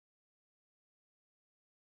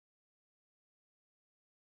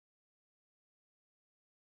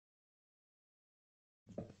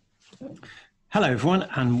Hello, everyone,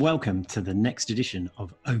 and welcome to the next edition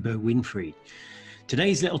of Oboe Winfrey.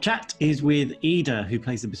 Today's little chat is with Ida, who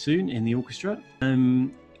plays the bassoon in the orchestra.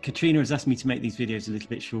 Katrina has asked me to make these videos a little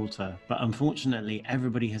bit shorter, but unfortunately,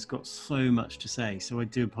 everybody has got so much to say, so I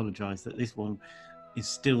do apologise that this one is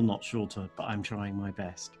still not shorter, but I'm trying my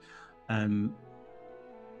best.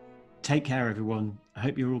 Take care, everyone. I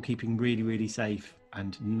hope you're all keeping really, really safe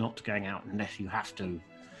and not going out unless you have to.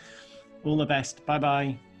 All the best.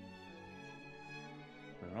 Bye-bye.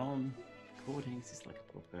 We're on recording. This is like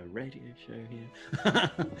a proper radio show here.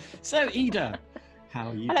 So, Ida, how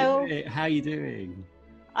are you doing? How are you doing?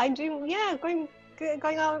 I'm doing,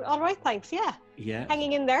 going all right, thanks. Yeah,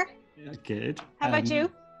 hanging in there. Yeah, good. How about you?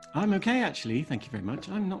 I'm okay, actually. Thank you very much.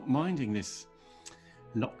 I'm not minding this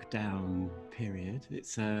lockdown period.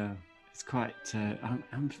 It's quite.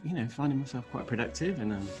 I'm finding myself quite productive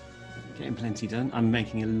and I'm getting plenty done. I'm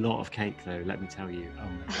making a lot of cake, though. Let me tell you. Oh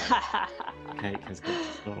my God. The cake has got to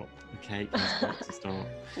stop. The cake has got to stop.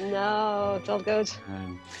 No, it's all good.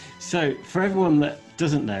 So, for everyone that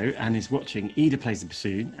doesn't know and is watching, Ida plays the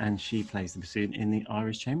bassoon, and she plays the bassoon in the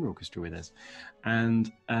Irish Chamber Orchestra with us.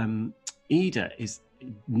 And Ida is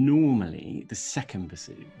normally the second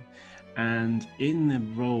bassoon. And in the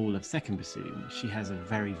role of second bassoon, she has a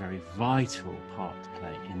very, very vital part to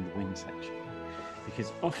play in the wind section,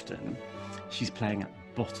 because often she's playing at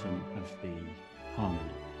the bottom of the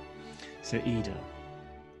harmony. So Ida,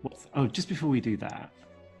 just before we do that,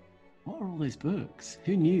 what are all those books?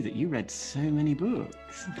 Who knew that you read so many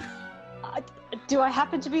books? Do I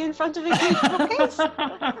happen to be in front of a huge bookcase?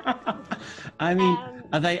 I mean,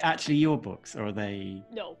 are they actually your books, or are they?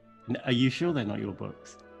 No. Are you sure they're not your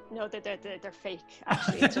books? No, they're fake.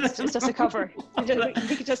 Actually, it's just a cover. We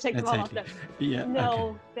could just take them all off. Yeah.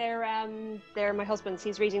 No, okay. They're my husband's.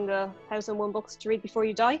 He's reading the 1,001 books to read before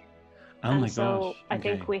you die. Oh my gosh. So I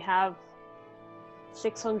think we have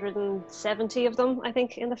 670 of them, I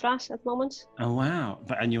think, in the flat at the moment. Oh wow!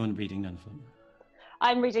 And you're reading none of them?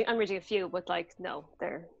 I'm reading a few, but no.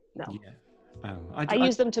 Yeah. I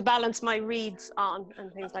use them to balance my reads on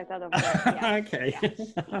and things like that over there. Yeah. Okay. Yeah.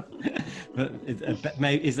 But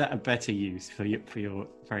is that a better use for your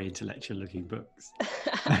very intellectual-looking books?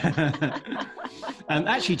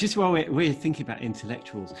 Actually, just while we're thinking about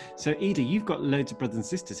intellectuals, so Ida, you've got loads of brothers and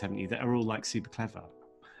sisters, haven't you, that are all like super clever,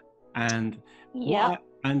 and yeah.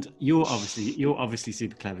 And you're obviously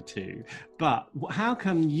super clever too. But how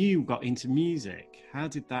come you got into music? How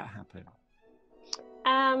did that happen?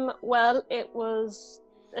 Well, it was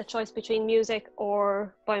a choice between music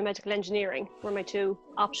or biomedical engineering were my two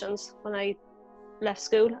options when I left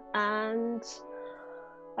school, and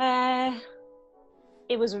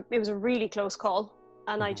it was a really close call,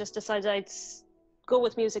 and I just decided I'd go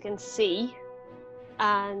with music and see.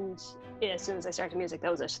 And as soon as I started music, that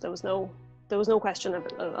was it. There was no question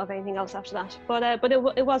of anything else after that. But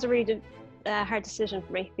it was a really hard decision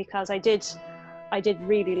for me, because I did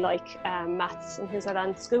really like maths in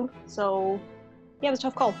Hinterland school. So yeah, it was a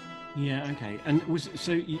tough call. Yeah, okay. And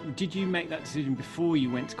did you make that decision before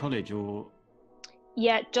you went to college, or?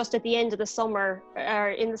 Yeah, just at the end of the summer, or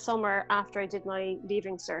in the summer after I did my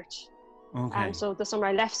leaving cert. Okay. So the summer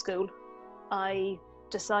I left school, I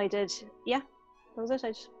decided, that was it.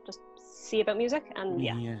 I'd just see about music, and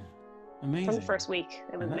Yeah. Amazing. From the first week,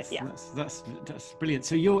 it was that's brilliant.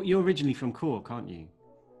 So you're originally from Cork, aren't you?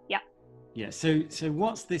 Yeah. So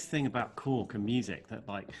what's this thing about Cork and music that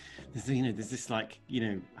there's this I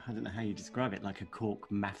don't know how you describe it, like a Cork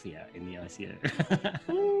mafia in the ICO.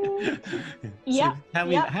 Yeah. So tell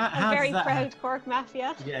me, how a very proud Cork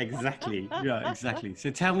mafia. Yeah, exactly. Yeah, exactly.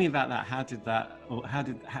 So tell me about that.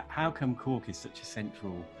 How come Cork is such a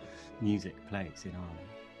central music place in Ireland?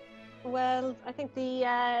 Well, I think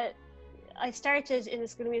I started in the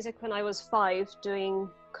School of Music when I was 5 doing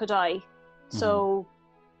Kodai. So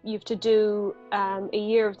you have to do a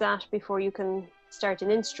year of that before you can start an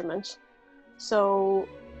instrument. So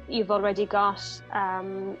you've already got,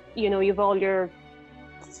 you've all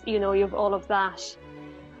of that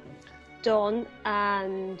done,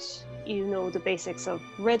 and you know the basics of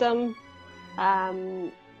rhythm,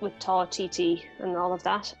 with Ta, TT and all of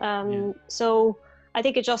that. So I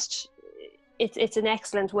think it's an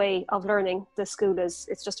excellent way of learning. The school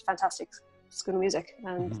it's just a fantastic school of music,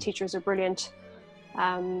 and the teachers are brilliant.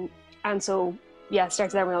 And so I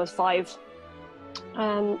started there when I was 5.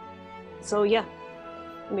 So yeah,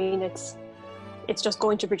 I mean it's just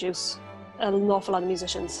going to produce an awful lot of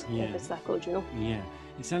musicians if it's that good, Yeah,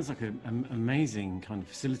 it sounds like an amazing kind of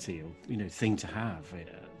facility, or thing to have.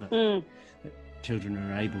 That children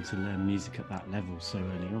are able to learn music at that level so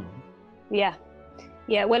early on. Yeah,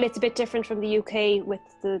 Yeah, well, it's a bit different from the UK with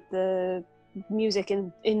the music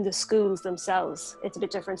in the schools themselves. It's a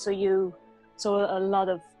bit different. So a lot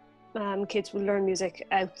of kids will learn music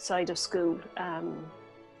outside of school.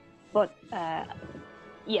 But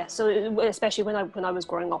yeah, so especially when I was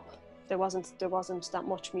growing up, there wasn't that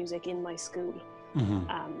much music in my school.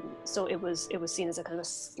 So it was seen as a kind of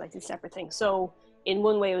slightly separate thing. So in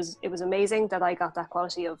one way, it was amazing that I got that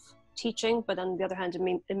quality of teaching, but on the other hand,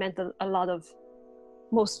 it meant that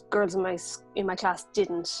most girls in my class did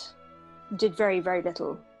very, very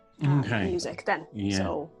little music then. Yeah.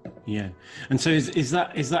 So yeah. And so is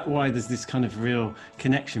that why there's this kind of real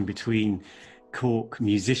connection between Cork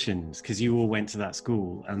musicians, because you all went to that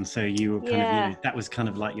school, and so you were kind of, that was kind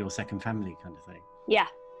of like your second family kind of thing. Yeah,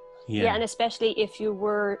 and especially if you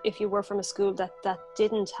were from a school that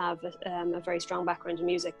didn't have a very strong background in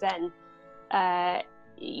music, then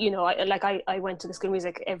you know, I went to the school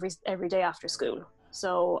music every day after school.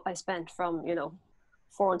 So I spent from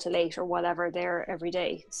 4 until 8 or whatever there every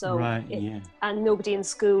day. So and nobody in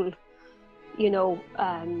school,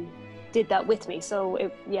 did that with me. So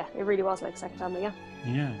it really was like second family.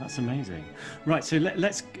 Yeah, that's amazing. Right, so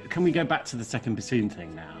can we go back to the second bassoon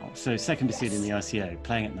thing now? So second bassoon in the ICO,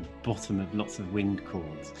 playing at the bottom of lots of wind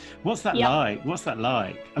chords. What's that like? What's that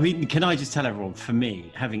like? I mean, can I just tell everyone, for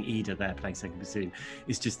me, having Ida there playing second bassoon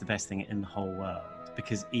is just the best thing in the whole world.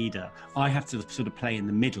 Because Ida, I have to sort of play in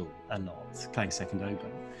the middle a lot, playing second oboe.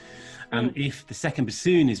 And if the second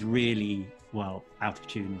bassoon is really, well, out of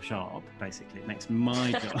tune or sharp, basically, it makes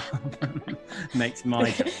my job,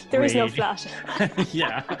 There is no flat.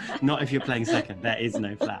 Yeah, not if you're playing second, there is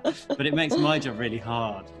no flat. But it makes my job really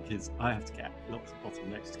hard because I have to get lots of bottom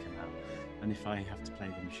notes to come out. And if I have to play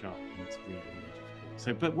them sharp, it's really, really difficult.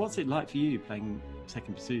 So, but what's it like for you playing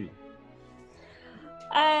second bassoon?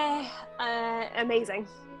 Amazing.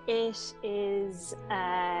 It is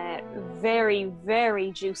very,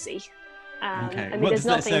 very juicy. Okay. I mean, there's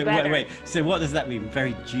nothing better. Wait. So what does that mean?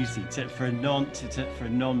 Very juicy for a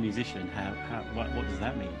non-musician. What does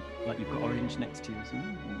that mean? Like you've got orange next to you or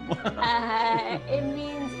something? It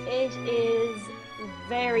means it is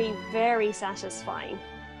very, very satisfying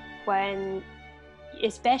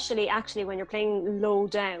especially actually when you're playing low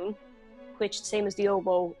down, which same as the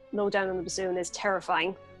oboe, low down on the bassoon is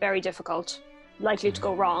terrifying, very difficult, likely to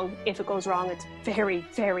go wrong. If it goes wrong, it's very,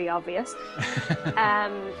 very obvious.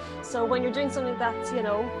 So when you're doing something that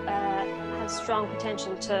has strong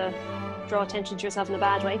potential to draw attention to yourself in a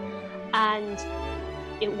bad way, and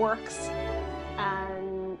it works,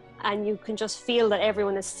 and you can just feel that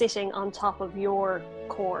everyone is sitting on top of your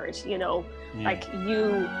chord, like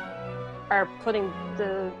you are putting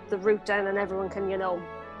the root down and everyone can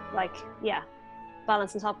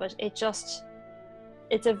balance on top of it.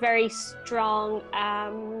 It's a very strong, I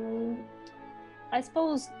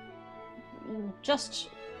suppose, just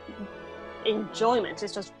enjoyment.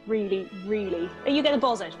 It's just really, really, you get a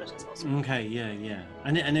buzz out of it, I suppose. Okay, yeah.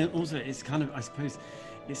 And it also, it's kind of, I suppose,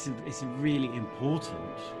 it's a really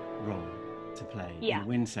important role to play in the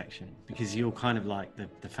wind section, because you're kind of like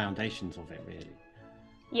the foundations of it, really.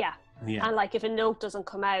 Yeah. And like if a note doesn't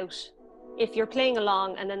come out, if you're playing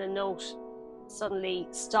along and then a note suddenly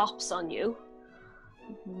stops on you,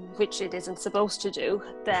 which it isn't supposed to do,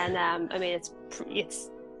 then I mean it's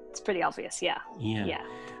pretty obvious. Yeah.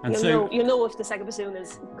 And you'll know if the second bassoon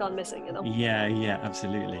has gone missing. Yeah,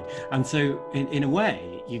 absolutely. And so in a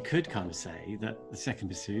way you could kind of say that the second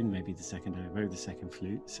bassoon, maybe the second oboe, the second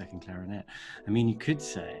flute, the second clarinet, I mean you could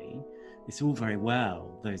say it's all very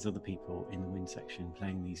well those other people in the wind section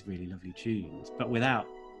playing these really lovely tunes, but without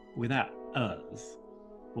us,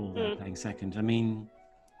 all they're playing second, I mean,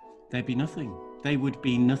 there'd be nothing. They would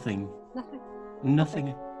be nothing.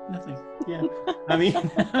 Nothing. Yeah. I mean,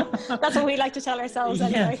 that's what we like to tell ourselves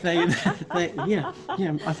anyway.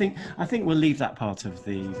 I think we'll leave that part of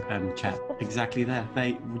the chat exactly there.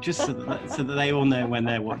 They just so that they all know when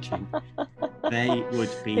they're watching. They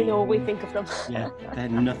would be. They know what we think of them. Yeah, they're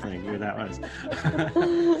nothing without us.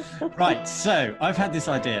 Right, so I've had this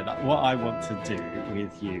idea that what I want to do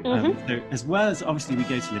with you, so as well as obviously we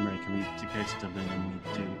go to Limerick and we go to Dublin and we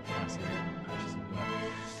do patches of work,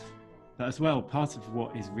 but as well, part of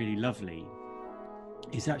what is really lovely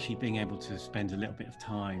is actually being able to spend a little bit of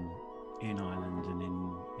time in Ireland and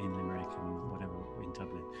in Limerick and whatever, in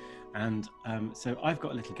Dublin. And so I've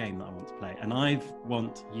got a little game that I want to play, and I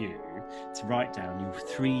want you to write down your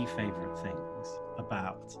 3 favourite things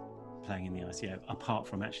about playing in the ICO, apart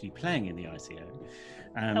from actually playing in the ICO.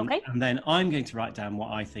 Okay. And then I'm going to write down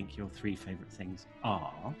what I think your 3 favourite things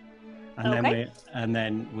are, and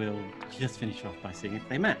then we'll just finish off by seeing if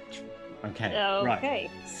they match. Okay. Okay.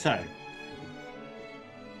 Right. So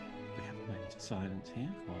silence here.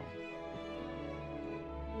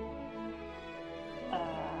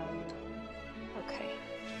 Okay.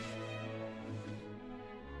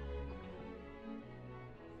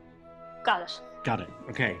 Got it. Got it.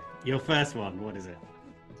 Okay. Your first one. What is it?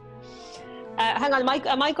 Hang on.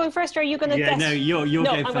 Am I going first, or are you going to guess? No, you're no,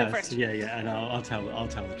 going I'm first. going first. Yeah, and I'll tell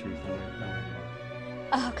the truth.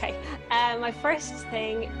 Okay. My first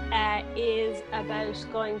thing is about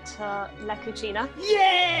going to La Cucina.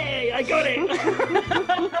 Yay! I got it.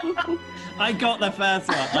 I got the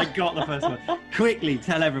first one. Quickly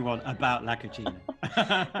tell everyone about La Cucina.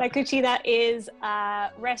 La Cucina is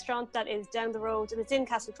a restaurant that is down the road, and it's in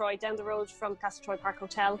Castletroy, down the road from Castletroy Park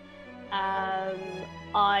Hotel.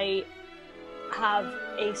 I have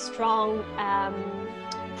a strong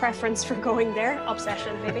preference for going there,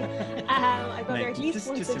 obsession maybe. I go there at least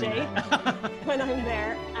once a day when I'm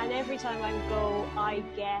there, and every time I go I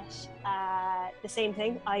get the same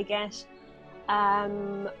thing. I get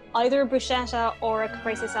either a bruschetta or a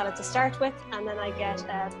caprese salad to start with, and then I get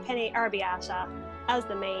a penne arrabbiata as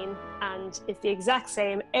the main, and it's the exact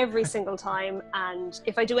same every single time. And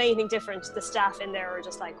if I do anything different, the staff in there are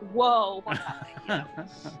just like, whoa, what's happening?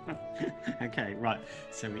 Okay, right,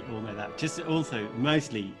 so we all know that. Just also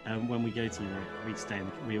mostly when we go to Europe,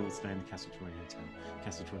 we all stay in the Castletroy Hotel,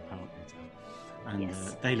 Castletroy Park Hotel, and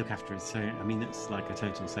yes. They look after us, so I mean it's like a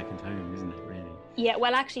total second home, isn't it, really? Yeah,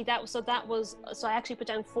 well actually so I actually put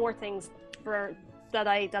down 4 things that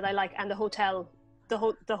I like, and the hotel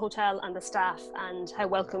and the staff, and how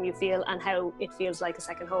welcome you feel, and how it feels like a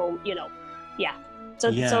second home, yeah.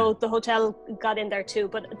 So the hotel got in there too,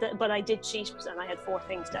 but I did cheat and I had 4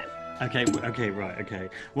 things down. Okay, right, okay.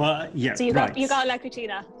 Well, yeah. So you got La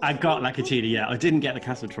Cucina. I got La Cucina, yeah. I didn't get the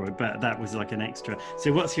Castletroy, but that was like an extra.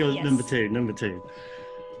 So what's your number 2? Number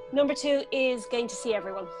 2 is getting to see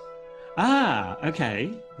everyone. Ah,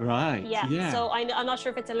 okay, right. Yeah. So I'm not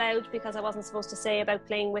sure if it's allowed, because I wasn't supposed to say about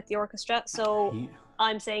playing with the orchestra. So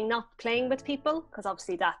I'm saying not playing with people, because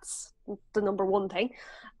obviously that's the number 1 thing.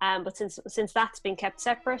 But since that's been kept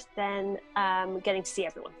separate, then getting to see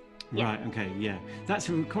everyone. Yeah. Right. Okay. Yeah. That's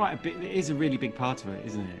quite a bit. It is a really big part of it,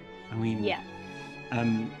 isn't it? I mean. Yeah.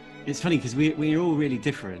 It's funny because we're all really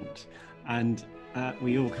different, and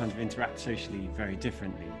we all kind of interact socially very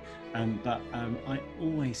differently. But I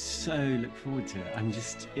always so look forward to it.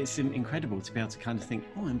 It's incredible to be able to kind of think,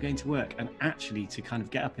 oh, I'm going to work, and actually to kind of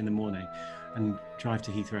get up in the morning and drive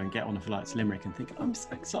to Heathrow and get on a flight to Limerick and think, I'm so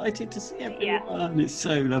excited to see everyone. Yeah. It's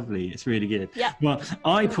so lovely. It's really good. Yeah. Well,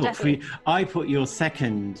 I put your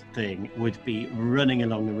second thing would be running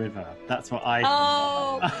along the river. That's what I.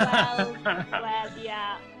 Oh, well,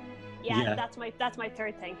 yeah. That's my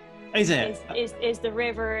third thing. Is it? Is the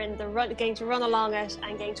river and getting to run along it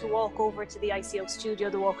and getting to walk over to the ICO studio.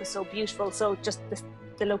 The walk is so beautiful. So just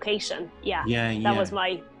the location. Yeah. That was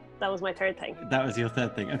my third thing. That was your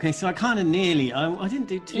third thing. Okay, so I kind of nearly. I didn't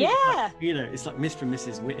do 2. Yeah. It's like Mr. and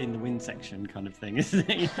Mrs. in the wind section kind of thing, isn't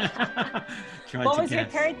it? What was your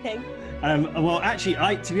third thing? Well, actually,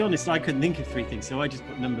 to be honest, I couldn't think of 3 things, so I just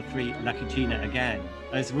put number 3, La Cucina again.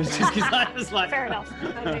 It was just because I was like. Fair enough.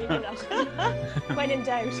 When in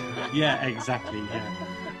doubt. Yeah, exactly.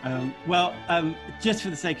 Yeah. Just for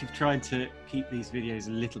the sake of trying to keep these videos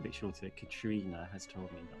a little bit shorter, Katrina has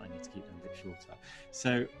told me that I need to keep them a bit shorter.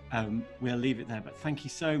 So we'll leave it there. But thank you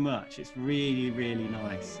so much. It's really, really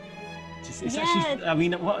nice. Actually, I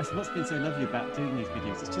mean, what's been so lovely about doing these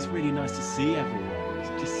videos? It's just really nice to see everyone. It's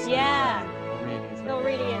just so it really is. No, it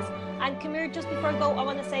really is. And Camille, just before I go, I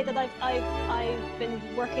want to say that I've been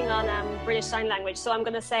working on British Sign Language. So I'm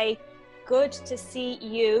going to say, good to see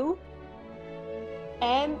you.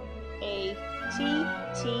 MATTHEW.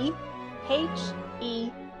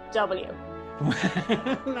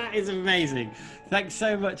 That is amazing. Thanks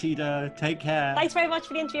so much, Ida. Take care. Thanks very much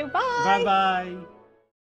for the interview. Bye. Bye-bye.